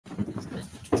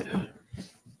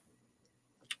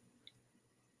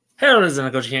Hello, this is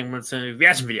Coach King with a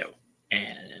reaction video,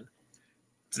 and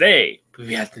today we're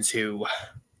reacting to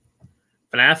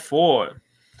FNAF 4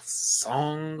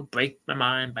 song "Break My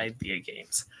Mind" by Video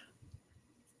Games.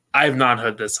 I've not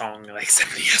heard this song in like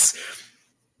 7 years.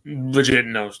 Legit,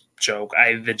 no joke.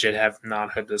 I legit have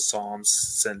not heard this song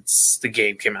since the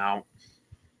game came out.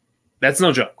 That's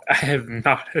no joke. I have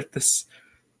not heard this.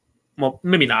 Well,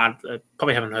 maybe not. I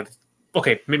probably haven't heard it.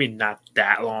 Okay, maybe not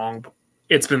that long, but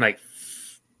it's been like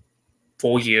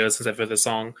 4 years since I've heard this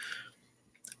song.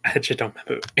 I legit don't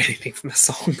remember anything from this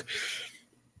song.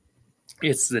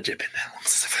 It's legit been that long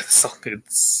since I've heard this song.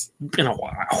 It's been a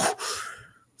while.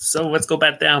 So let's go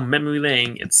back down memory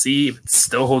lane and see if it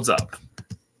still holds up.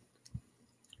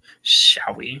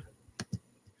 Shall we?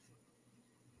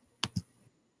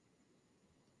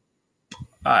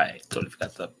 I totally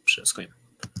forgot the share screen.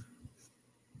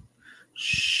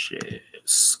 Share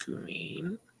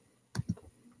screen.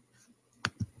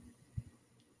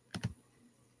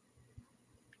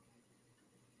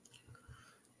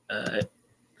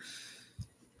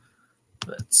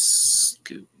 Let's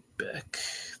go back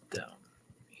down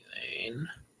the lane.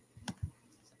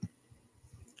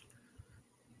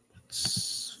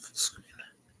 Let's full screen.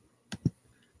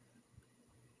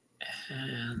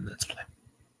 And let's play.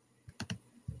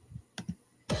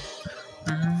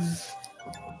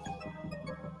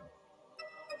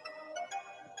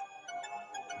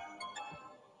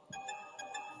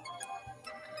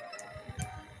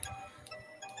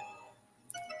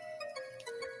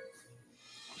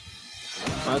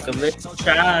 Welcome, little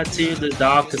child, to the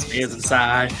darkest place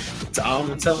inside. Tell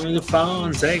me the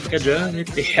phone, take a journey.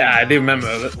 Yeah, I do remember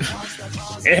it.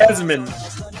 It hasn't been.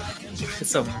 It's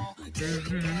some. In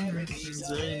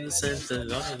the center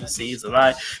of the seas of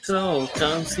light. So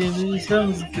come see me,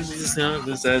 come at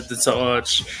the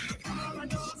torch.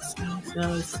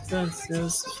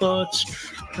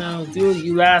 Now do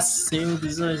you last? Till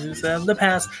decisions of the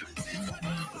past.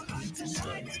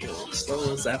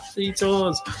 Souls after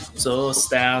tours, so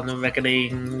down the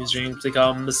reckoning, dreams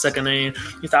become the seconding.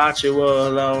 You thought you were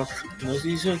alone,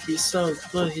 you shook your soul,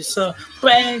 but you so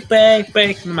break my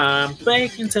mind,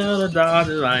 break into the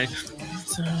dotted line.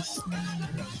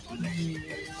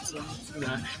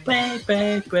 Break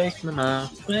my mind,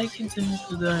 break into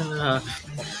the dotted line.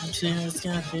 It's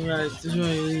got me right to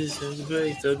raise the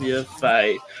grace of your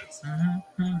fight.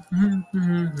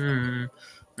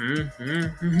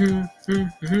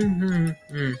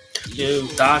 You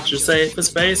thought you're safe in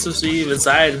space, so see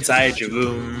inside your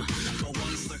room.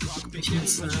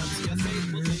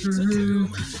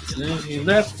 If you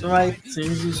left, right,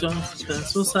 seems you saw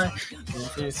special sight.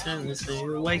 If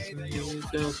you awaken, you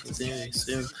feel continuing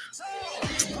soon.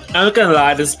 I'm not gonna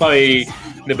lie, this is probably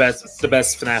the best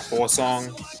FNAF 4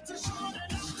 song.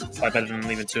 Probably better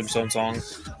than even Tombstone song.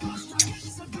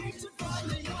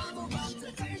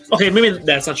 Okay, maybe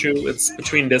that's not true. It's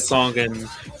between this song and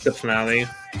the finale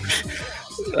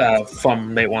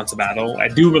from They Want to Battle. I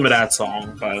do remember that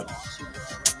song, but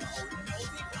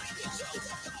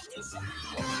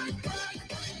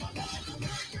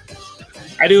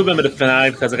I do remember the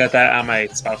finale because I got that on my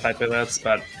Spotify playlist,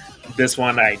 but this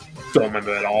one I don't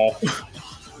remember at all.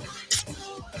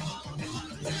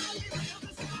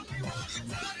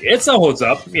 It still holds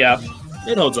up. Yeah,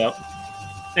 it holds up.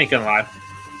 Ain't gonna lie.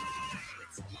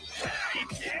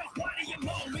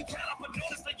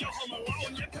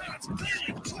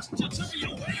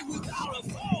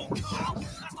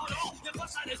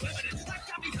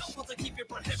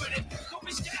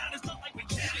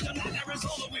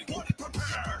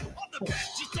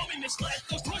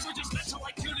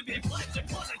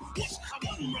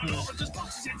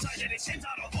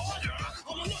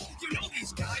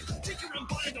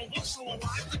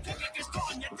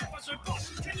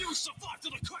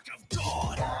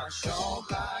 Show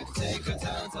back, take a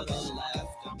turn to the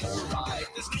left and the right.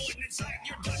 There's no one inside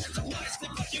your dungeon to nice to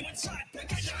put you inside.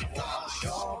 Pick it up.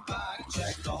 Show back,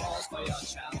 check the halls for your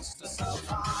chance to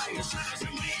survive. Your shadows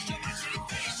and waves, your empty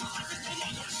face, your life is no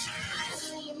longer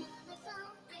safe.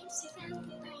 I'm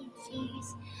surrounded by your fears.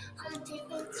 Haunted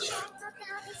with shadows,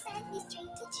 now they send me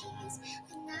straight to tears.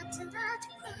 But not allowed to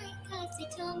cry, cause they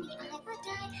told me I would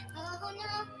die. Oh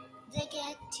no, they're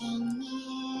getting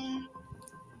near.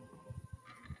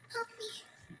 Help me.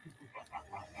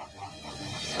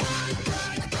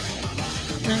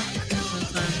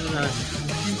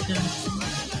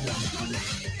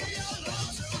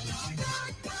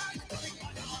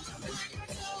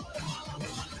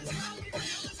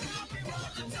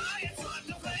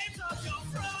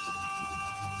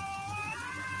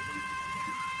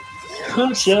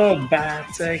 Push your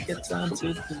back, take it down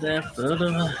to the left,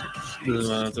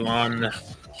 the one,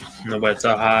 nowhere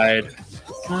to hide.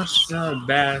 Push your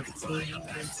back, take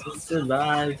it to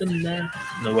survive the night,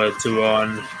 nowhere to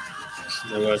run,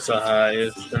 nowhere to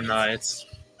hide the night.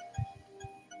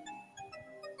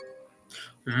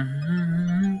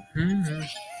 Mm-hmm.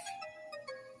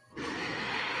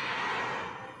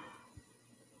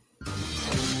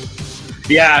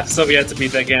 Yeah, so we had to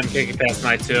beat that game, kicking past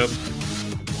night 2.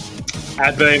 I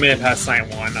barely made it past night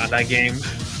 1 on that game.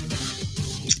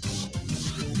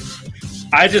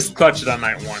 I just clutched it on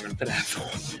night 1 and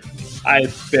FNAF. I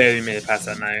barely made it past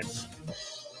that night.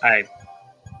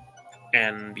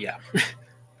 And yeah.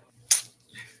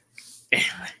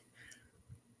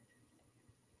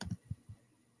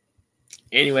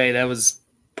 Anyway, that was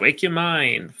Break Your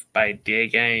Mind by DA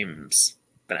Games,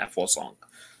 FNAF 4 song.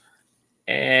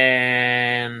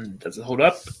 And does it hold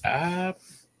up?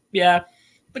 Yeah,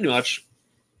 pretty much.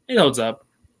 It holds up.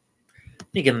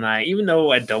 Thinking that, even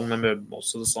though I don't remember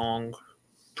most of the song,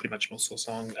 pretty much most of the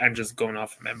song, I'm just going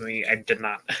off of memory. I did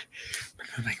not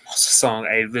remember like most of the song.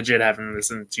 I legit haven't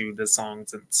listened to the song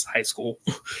since high school.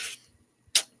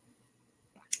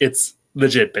 It's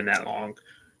legit been that long.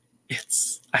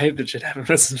 I legit haven't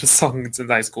listened to the song since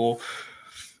high school.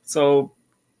 So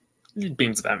it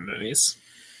beams about memories.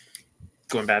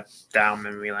 Going back down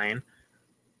memory lane.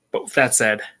 But with that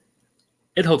said,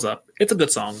 it holds up. It's a good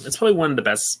song. It's probably one of the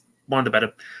best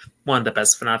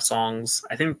FNAF songs.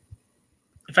 I think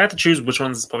if I had to choose which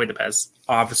one's probably the best,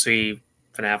 obviously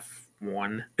FNAF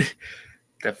 1.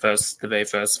 the very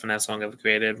first FNAF song ever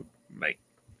created. Like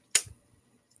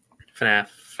FNAF,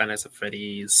 Five Nights at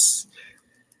Freddy's,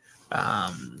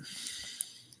 Five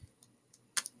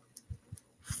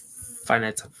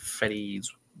Nights at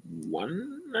Freddy's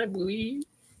 1, I believe.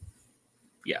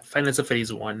 Yeah, Five Nights at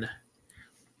Freddy's 1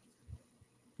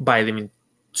 by the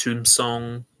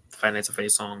Tombstone. Five Nights at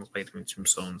Freddy's songs by the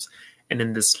Tombstones. And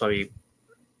then this is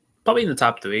probably in the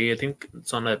top 3. I think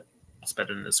it's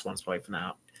better than this one's probably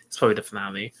finale. It's probably the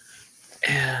finale.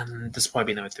 And this will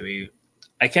probably be number 3.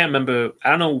 I can't remember.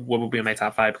 I don't know what will be in my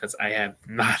top 5 because I have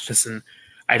not listened.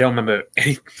 I don't remember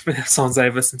any songs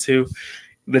I've listened to.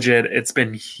 Legit, it's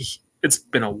been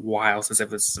a while since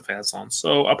I've listened to FNAF songs.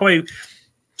 So I'll probably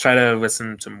try to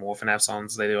listen to more FNAF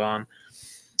songs later on.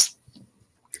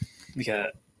 Yeah,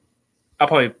 I'll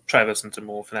probably try to listen to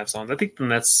more FNAF songs. I think the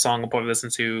next song I'll probably listen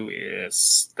to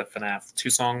is the FNAF 2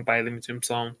 song by the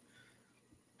Tombstone.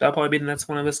 That'll probably be the next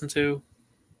one I listen to.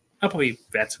 I'll probably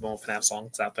add some more FNAF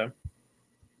songs out there.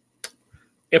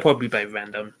 It'll probably be by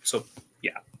random. So,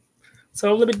 yeah.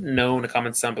 So let me know in the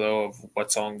comments down below of what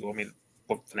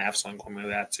FNAF song you want me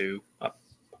to add to.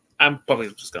 I'm probably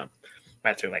just going to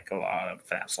add to like a lot of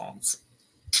FNAF songs.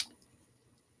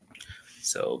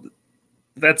 So,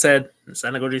 with that said, it's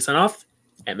time to go sign off.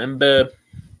 And remember,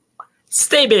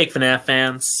 stay big, FNAF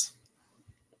fans.